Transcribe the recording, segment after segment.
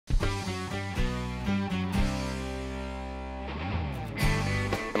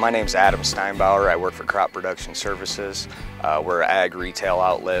My name's Adam Steinbower. I work for Crop Production Services. We're an ag retail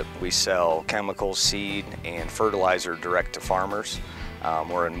outlet. We sell chemicals, seed, and fertilizer direct to farmers.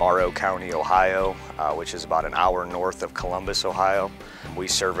 We're in Morrow County, Ohio, which is about an hour north of Columbus, Ohio. We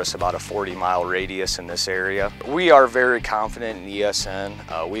service about a 40-mile radius in this area. We are very confident in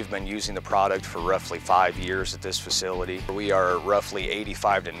ESN. We've been using the product for roughly 5 years at this facility. We are roughly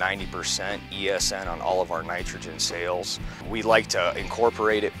 85 to 90% ESN on all of our nitrogen sales. We like to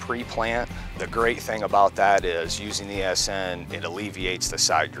incorporate it pre-plant. The great thing about that is using ESN, it alleviates the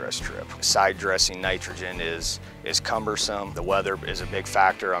side dress trip. Side dressing nitrogen is cumbersome. The weather is a big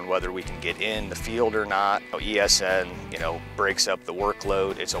factor on whether we can get in the field or not. ESN, breaks up the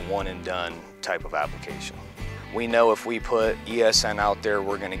workload. It's a one and done type of application. We know if we put ESN out there,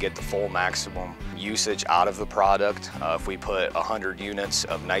 we're going to get the full maximum usage out of the product. If we put 100 units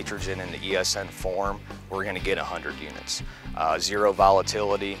of nitrogen in the ESN form, we're going to get 100 units. Zero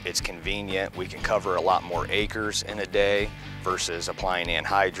volatility, it's convenient. We can cover a lot more acres in a day versus applying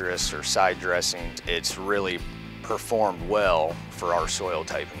anhydrous or side dressing. It's really performed well for our soil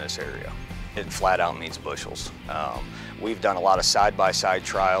type in this area. It flat out means bushels. We've done a lot of side-by-side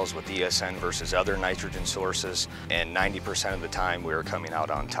trials with ESN versus other nitrogen sources, and 90% of the time we were coming out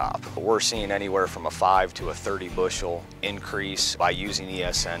on top. We're seeing anywhere from a 5 to a 30 bushel increase by using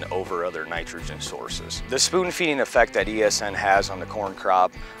ESN over other nitrogen sources. The spoon feeding effect that ESN has on the corn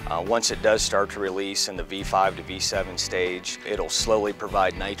crop, once it does start to release in the V5 to V7 stage, it'll slowly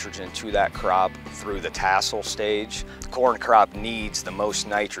provide nitrogen to that crop through the tassel stage. The corn crop needs the most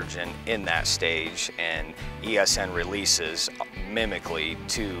nitrogen in that stage, and ESN releases mimically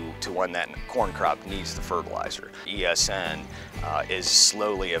to when that corn crop needs the fertilizer. ESN is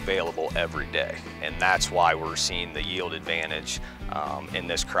slowly available every day, and that's why we're seeing the yield advantage in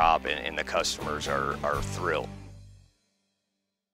this crop, and the customers are thrilled.